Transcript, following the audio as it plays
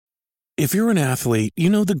If you're an athlete, you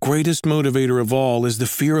know the greatest motivator of all is the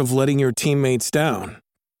fear of letting your teammates down.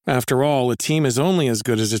 After all, a team is only as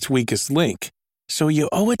good as its weakest link. So you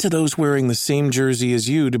owe it to those wearing the same jersey as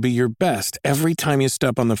you to be your best every time you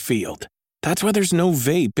step on the field. That's why there's no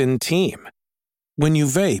vape in team. When you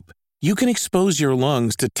vape, you can expose your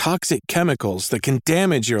lungs to toxic chemicals that can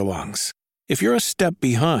damage your lungs. If you're a step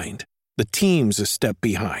behind, the team's a step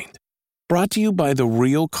behind. Brought to you by The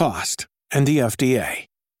Real Cost and the FDA.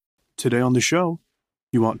 Today on the show,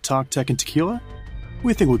 you want talk, tech, and tequila?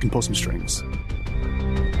 We think we can pull some strings.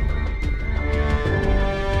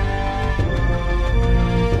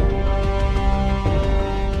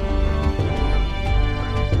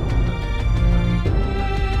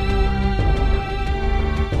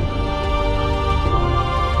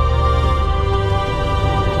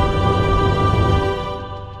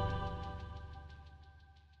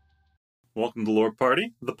 Welcome to Lore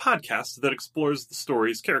Party, the podcast that explores the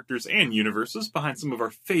stories, characters, and universes behind some of our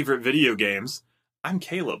favorite video games. I'm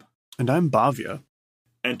Caleb. And I'm Bhavya.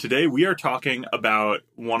 And today we are talking about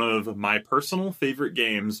one of my personal favorite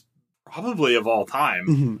games, probably of all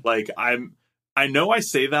time. Mm-hmm. I know I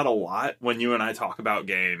say that a lot when you and I talk about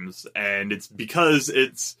games, and it's because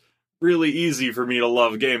it's really easy for me to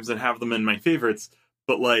love games and have them in my favorites.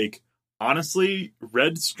 But honestly,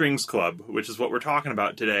 Red Strings Club, which is what we're talking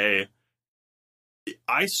about today,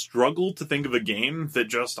 I struggle to think of a game that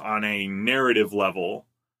just on a narrative level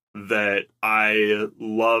that I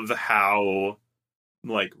love how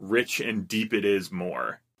rich and deep it is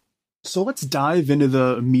more. So let's dive into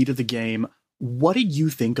the meat of the game. What did you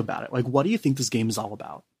think about it? What do you think this game is all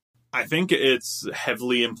about? I think it's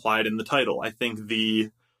heavily implied in the title. I think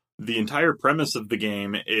the entire premise of the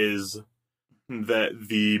game is that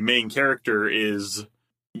the main character is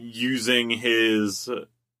using his,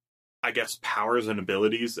 powers and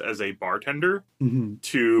abilities as a bartender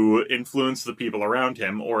to influence the people around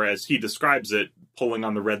him, or as he describes it, pulling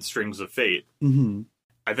on the red strings of fate. Mm-hmm.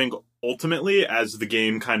 I think ultimately, as the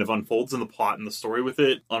game kind of unfolds and the plot and the story with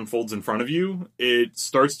it unfolds in front of you, it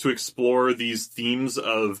starts to explore these themes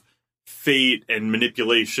of fate and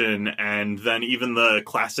manipulation, and then even the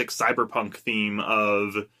classic cyberpunk theme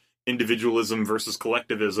of individualism versus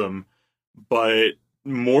collectivism. But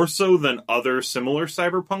more so than other similar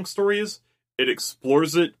cyberpunk stories, it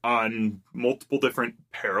explores it on multiple different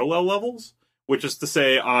parallel levels, which is to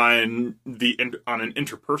say on an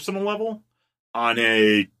interpersonal level, on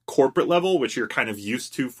a corporate level, which you're kind of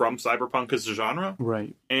used to from cyberpunk as a genre,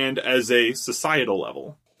 right, and as a societal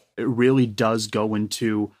level. It really does go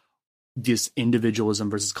into this individualism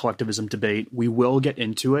versus collectivism debate. We will get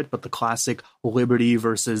into it, but the classic liberty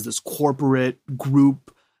versus this corporate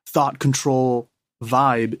group thought control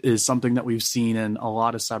vibe is something that we've seen in a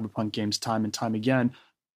lot of cyberpunk games time and time again.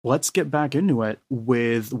 Let's get back into it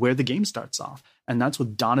with where the game starts off. And that's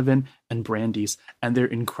with Donovan and Brandeis and their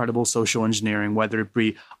incredible social engineering, whether it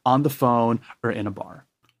be on the phone or in a bar.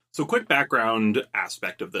 So quick background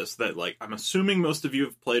aspect of this that I'm assuming most of you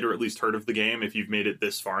have played or at least heard of the game if you've made it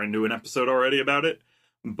this far into an episode already about it.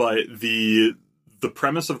 But the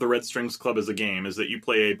premise of the Red Strings Club as a game is that you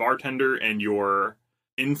play a bartender and you're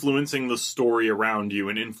influencing the story around you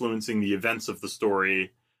and influencing the events of the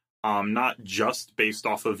story, not just based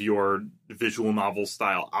off of your visual novel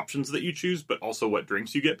style options that you choose, but also what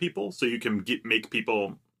drinks you get people. So you can make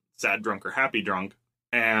people sad drunk or happy drunk,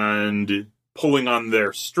 and pulling on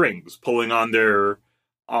their strings, pulling on their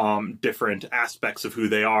different aspects of who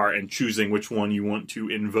they are, and choosing which one you want to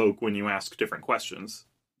invoke when you ask different questions.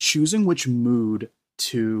 Choosing which mood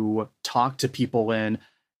to talk to people in,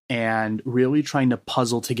 and really trying to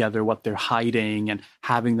puzzle together what they're hiding and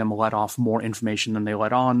having them let off more information than they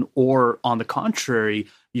let on, or on the contrary,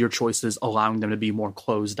 your choices allowing them to be more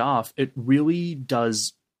closed off. It really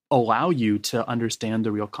does allow you to understand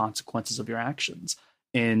the real consequences of your actions.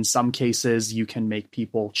 In some cases, you can make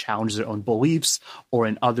people challenge their own beliefs, or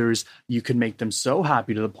in others, you can make them so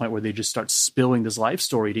happy to the point where they just start spilling this life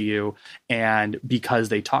story to you. And because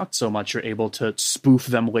they talked so much, you're able to spoof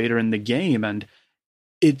them later in the game. And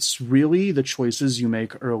it's really the choices you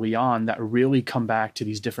make early on that really come back to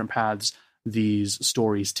these different paths these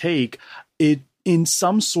stories take, it in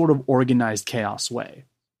some sort of organized chaos way.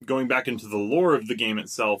 Going back into the lore of the game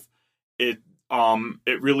itself, it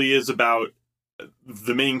really is about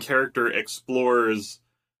the main character explores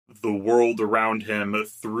the world around him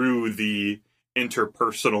through the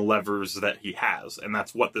interpersonal levers that he has. And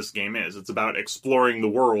that's what this game is. It's about exploring the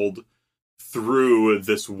world through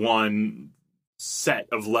this one set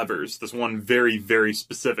of levers, this one very, very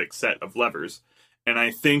specific set of levers. And I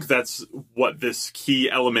think that's what this key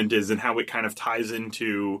element is and how it kind of ties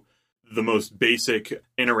into the most basic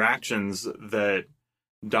interactions that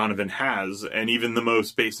Donovan has, and even the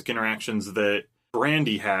most basic interactions that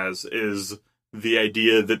Brandy has, is the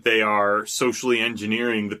idea that they are socially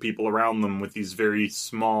engineering the people around them with these very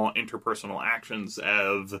small interpersonal actions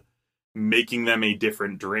of making them a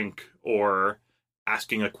different drink or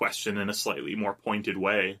asking a question in a slightly more pointed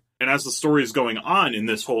way. And as the story is going on in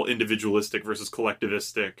this whole individualistic versus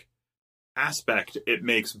collectivistic aspect, it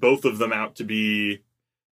makes both of them out to be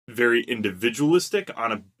very individualistic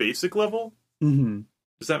on a basic level. Mm-hmm.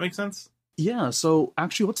 Does that make sense? Yeah, so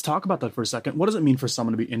actually, let's talk about that for a second. What does it mean for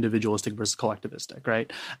someone to be individualistic versus collectivistic,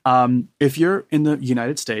 right? If you're in the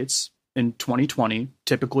United States in 2020,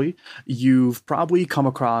 typically, you've probably come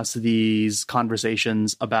across these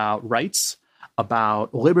conversations about rights,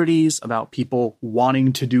 about liberties, about people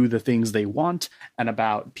wanting to do the things they want, and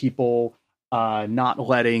about people not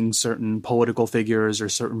letting certain political figures or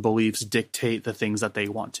certain beliefs dictate the things that they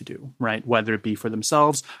want to do, right? Whether it be for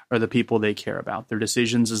themselves or the people they care about. Their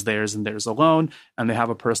decisions is theirs and theirs alone, and they have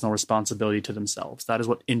a personal responsibility to themselves. That is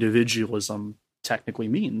what individualism technically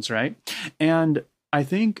means, right? And I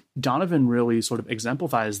think Donovan really sort of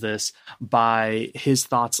exemplifies this by his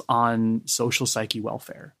thoughts on social psyche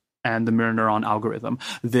welfare and the mirror neuron algorithm,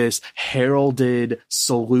 this heralded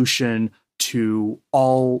solution to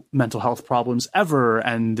all mental health problems ever,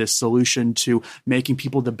 and this solution to making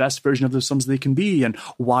people the best version of themselves they can be. And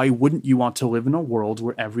why wouldn't you want to live in a world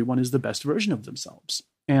where everyone is the best version of themselves?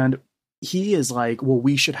 And he is like, well,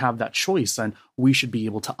 we should have that choice, and we should be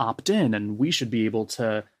able to opt in, and we should be able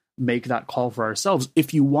to make that call for ourselves.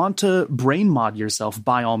 If you want to brain mod yourself,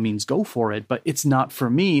 by all means, go for it. But it's not for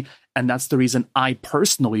me. And that's the reason I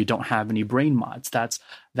personally don't have any brain mods. That's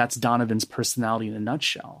Donovan's personality in a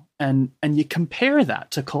nutshell. And you compare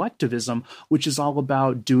that to collectivism, which is all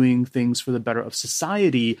about doing things for the better of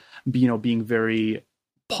society, being very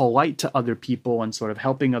polite to other people and sort of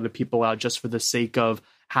helping other people out just for the sake of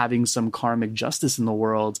having some karmic justice in the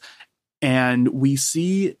world. And we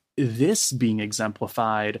see this being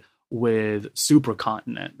exemplified with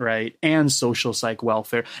supercontinent, right? And social psych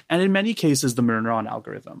welfare. And in many cases, the mirror neuron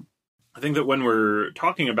algorithm. I think that when we're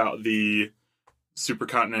talking about the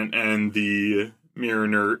supercontinent and the mirror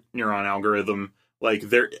neuron algorithm, like,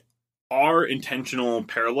 there are intentional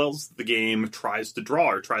parallels the game tries to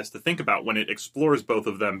draw or tries to think about when it explores both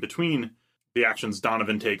of them between the actions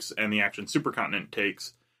Donovan takes and the actions supercontinent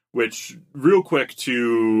takes, which, real quick,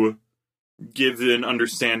 to give an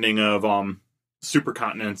understanding of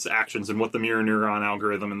supercontinent's actions and what the mirror neuron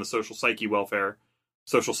algorithm and the social psych welfare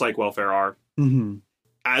are. Mm-hmm.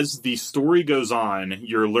 As the story goes on,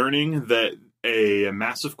 you're learning that a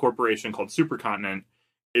massive corporation called Supercontinent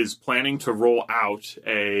is planning to roll out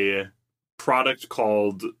a product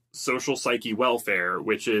called Social Psyche Welfare,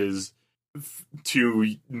 which is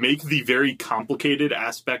to make the very complicated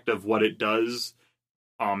aspect of what it does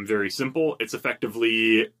very simple. It's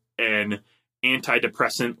effectively an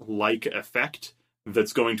antidepressant-like effect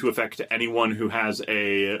that's going to affect anyone who has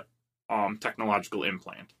a technological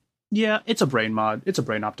implant. Yeah, it's a brain mod. It's a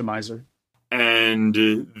brain optimizer. And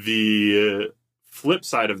the flip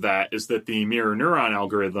side of that is that the mirror neuron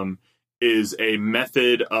algorithm is a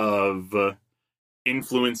method of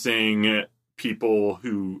influencing people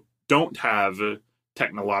who don't have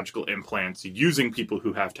technological implants, using people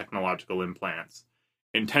who have technological implants,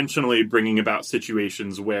 intentionally bringing about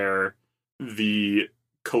situations where the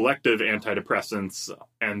collective antidepressants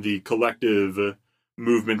and the collective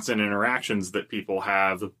movements and interactions that people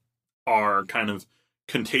have are kind of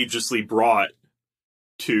contagiously brought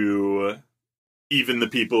to even the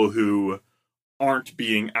people who aren't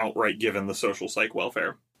being outright given the social psych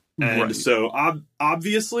welfare. And right. So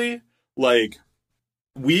obviously,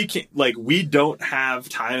 we don't have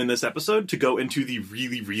time in this episode to go into the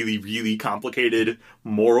really, really, really complicated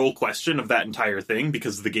moral question of that entire thing,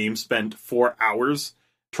 because the game spent 4 hours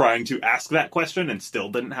trying to ask that question and still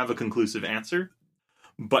didn't have a conclusive answer.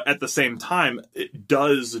 But at the same time, it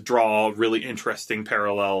does draw a really interesting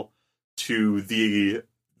parallel to the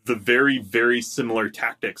very, very similar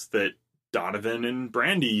tactics that Donovan and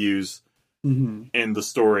Brandy use Mm-hmm. in the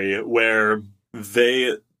story, where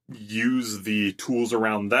they use the tools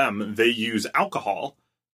around them. They use alcohol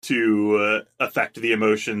to affect the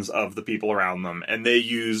emotions of the people around them, and they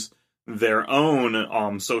use their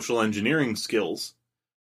own social engineering skills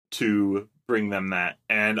to bring them that.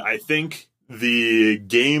 And I think the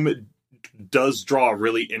game does draw a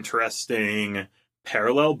really interesting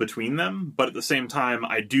parallel between them, but at the same time,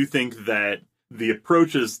 I do think that the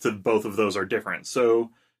approaches to both of those are different. So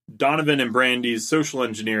Donovan and Brandy's social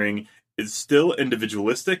engineering is still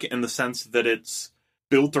individualistic in the sense that it's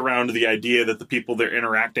built around the idea that the people they're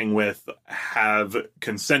interacting with have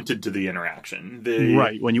consented to the interaction.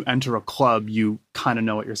 Right. When you enter a club, you kind of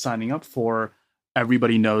know what you're signing up for.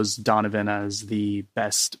 Everybody knows Donovan as the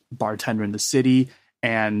best bartender in the city.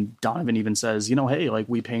 And Donovan even says, hey, like,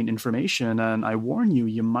 we paint information, and I warn you,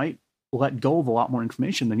 you might let go of a lot more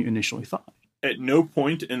information than you initially thought. At no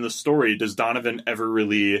point in the story does Donovan ever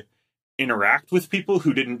really interact with people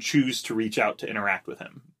who didn't choose to reach out to interact with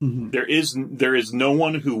him. Mm-hmm. There is no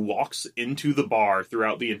one who walks into the bar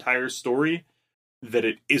throughout the entire story that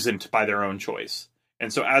it isn't by their own choice.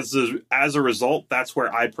 And so as a result, that's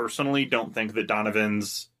where I personally don't think that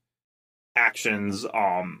Donovan's actions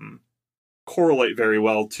correlate very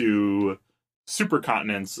well to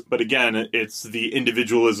supercontinence. But again, it's the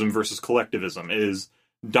individualism versus collectivism. Is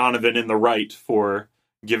Donovan in the right for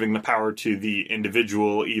giving the power to the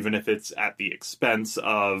individual, even if it's at the expense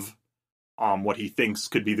of what he thinks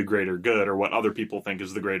could be the greater good, or what other people think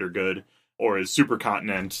is the greater good? Or is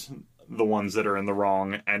supercontinent the ones that are in the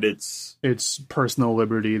wrong, and it's personal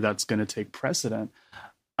liberty that's going to take precedent?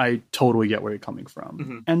 I totally get where you're coming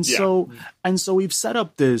from. Mm-hmm. And so we've set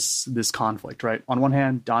up this conflict, right? On one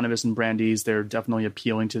hand, Donovan and Brandeis, they're definitely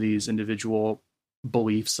appealing to these individual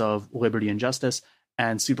beliefs of liberty and justice,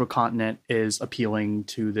 and Supercontinent is appealing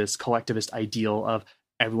to this collectivist ideal of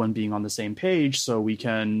everyone being on the same page so we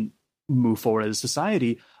can move forward as a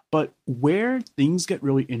society. But where things get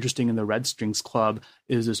really interesting in the Red Strings Club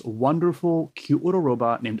is this wonderful, cute little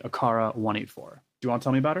robot named Akara 184. Do you want to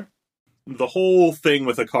tell me about her? The whole thing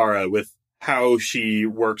with Akara, with how she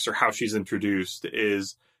works or how she's introduced,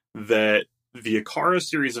 is that the Akara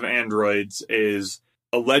series of androids is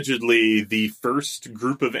allegedly the first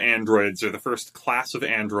group of androids, or the first class of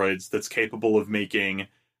androids, that's capable of making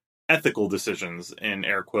ethical decisions, in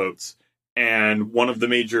air quotes. And one of the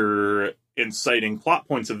major inciting plot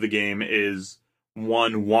points of the game is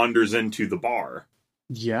one wanders into the bar.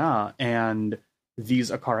 Yeah, and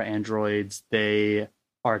these Akara androids, they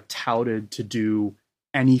are touted to do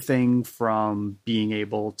anything from being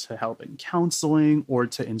able to help in counseling or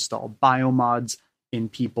to install biomods in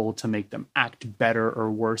people to make them act better or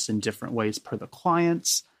worse in different ways per the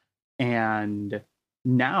clients. And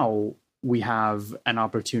now we have an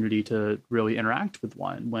opportunity to really interact with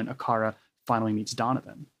one when Akara finally meets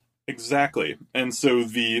Donovan. Exactly. And so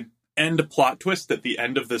the end plot twist at the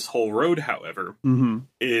end of this whole road, however,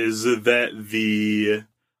 is that the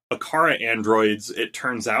Akara androids, it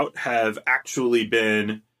turns out, have actually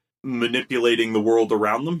been manipulating the world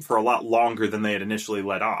around them for a lot longer than they had initially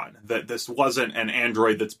let on. That this wasn't an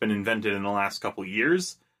android that's been invented in the last couple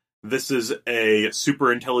years. This is a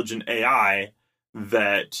super intelligent AI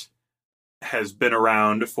that has been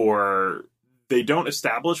around for, they don't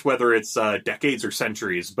establish whether it's decades or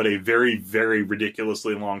centuries, but a very, very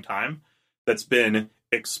ridiculously long time, that's been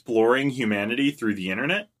exploring humanity through the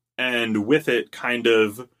internet, and with it kind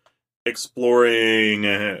of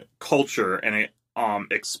exploring culture and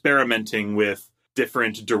experimenting with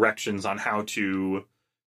different directions on how to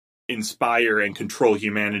inspire and control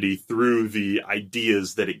humanity through the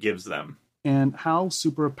ideas that it gives them. And how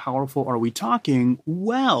super powerful are we talking?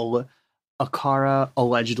 Well, Akara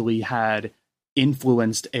allegedly had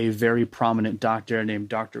influenced a very prominent doctor named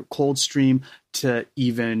Dr. Coldstream to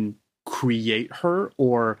even create her,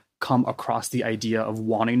 or come across the idea of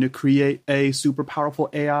wanting to create a super powerful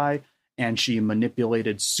AI. And she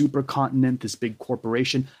manipulated Supercontinent, this big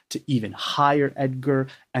corporation, to even hire Edgar.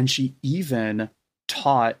 And she even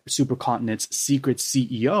taught Supercontinent's secret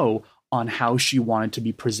CEO on how she wanted to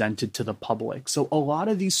be presented to the public. So a lot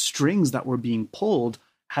of these strings that were being pulled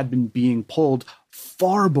had been being pulled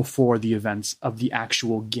far before the events of the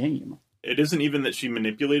actual game. It isn't even that she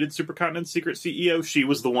manipulated Supercontinent's secret CEO. She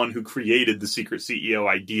was the one who created the secret CEO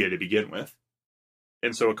idea to begin with.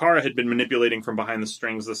 And so Akara had been manipulating from behind the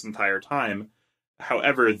strings this entire time.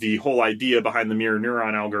 However, the whole idea behind the mirror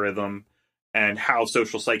neuron algorithm and how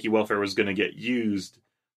social psyche welfare was going to get used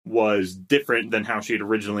was different than how she had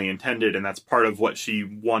originally intended. And that's part of what she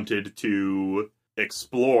wanted to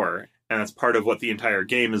explore. And that's part of what the entire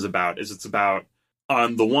game is about, is it's about,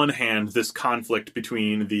 on the one hand, this conflict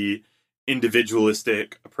between the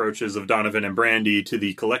individualistic approaches of Donovan and Brandy to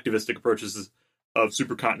the collectivistic approaches of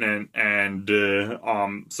Supercontinent and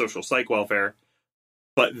social psych welfare.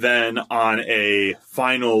 But then on a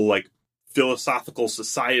final, like, philosophical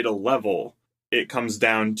societal level, it comes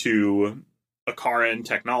down to Akara and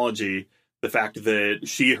technology, the fact that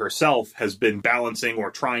she herself has been balancing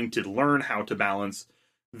or trying to learn how to balance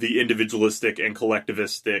the individualistic and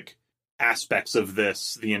collectivistic aspects of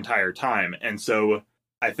this the entire time. And so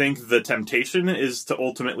I think the temptation is to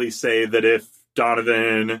ultimately say that if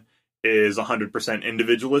Donovan is 100%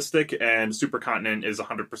 individualistic and Supercontinent is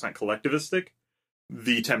 100% collectivistic.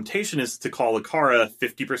 The temptation is to call Akara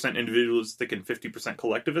 50% individualistic and 50%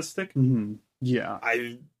 collectivistic. Mm-hmm. Yeah.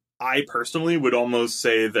 I personally would almost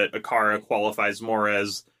say that Akara qualifies more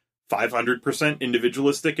as 500%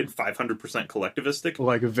 individualistic and 500% collectivistic.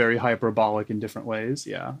 Like very hyperbolic in different ways.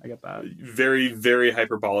 Yeah, I get that. Very, very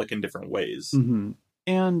hyperbolic in different ways. Mm-hmm.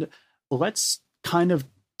 And let's kind of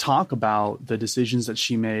talk about the decisions that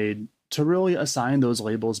she made to really assign those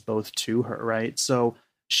labels both to her, right? So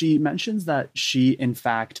she mentions that she, in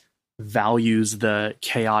fact, values the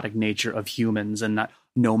chaotic nature of humans and that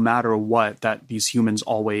no matter what, that these humans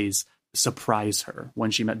always surprise her.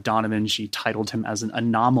 When she met Donovan, she titled him as an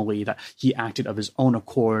anomaly, that he acted of his own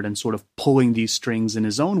accord and sort of pulling these strings in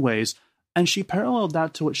his own ways. And she paralleled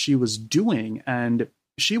that to what she was doing. And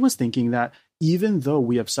she was thinking that even though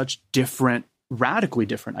we have such different, radically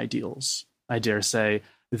different ideals, I dare say,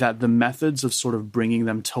 that the methods of sort of bringing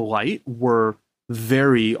them to light were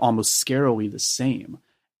very, almost scarily the same.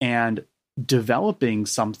 And developing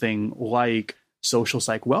something like social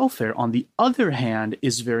psych welfare, on the other hand,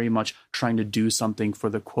 is very much trying to do something for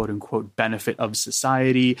the quote unquote benefit of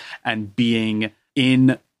society and being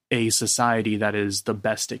in a society that is the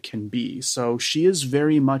best it can be. So she is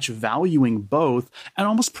very much valuing both and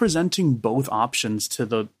almost presenting both options to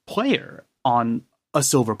the player on a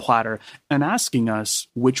silver platter and asking us,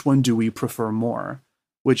 which one do we prefer more?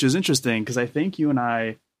 Which is interesting because I think you and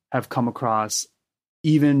I have come across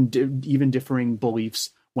even differing beliefs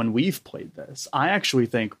when we've played this. I actually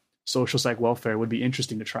think social psych welfare would be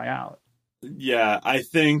interesting to try out. Yeah, I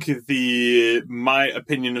think my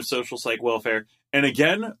opinion of social psych welfare, and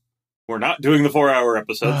again, we're not doing the 4-hour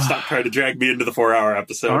episode. Stop trying to drag me into the 4-hour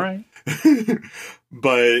episode. All right.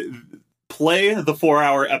 But play the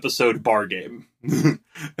 4-hour episode bar game.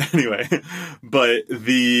 Anyway, but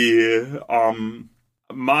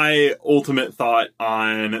my ultimate thought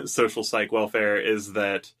on social psych welfare is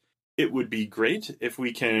that it would be great if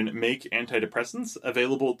we can make antidepressants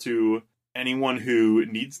available to anyone who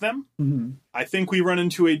needs them. Mm-hmm. I think we run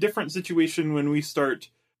into a different situation when we start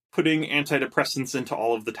putting antidepressants into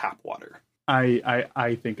all of the tap water.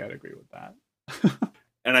 I think I'd agree with that.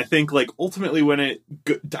 And I think, like, ultimately when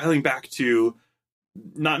dialing back to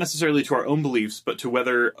not necessarily to our own beliefs, but to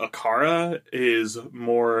whether Akara is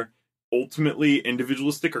more ultimately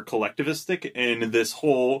individualistic or collectivistic in the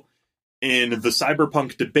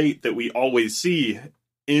cyberpunk debate that we always see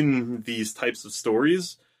in these types of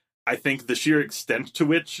stories. I think the sheer extent to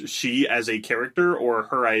which she as a character or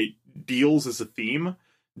her ideals as a theme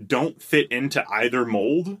don't fit into either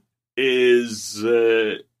mold is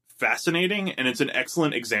fascinating, and it's an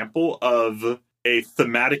excellent example of a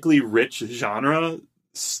thematically rich genre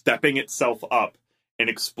stepping itself up and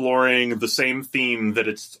exploring the same theme that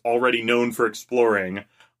it's already known for exploring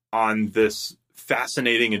on this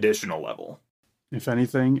fascinating additional level. If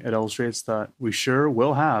anything, it illustrates that we sure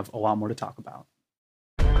will have a lot more to talk about.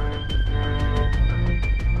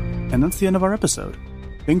 And that's the end of our episode.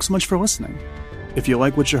 Thanks so much for listening. If you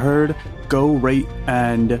like what you heard, go rate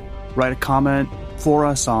and write a comment for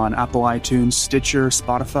us on Apple iTunes, Stitcher,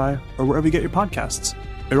 Spotify, or wherever you get your podcasts.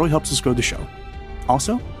 It really helps us grow the show.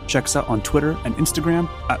 Also, check us out on Twitter and Instagram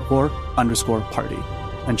at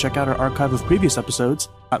 @lore_party. And check out our archive of previous episodes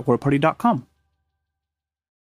at loreparty.com.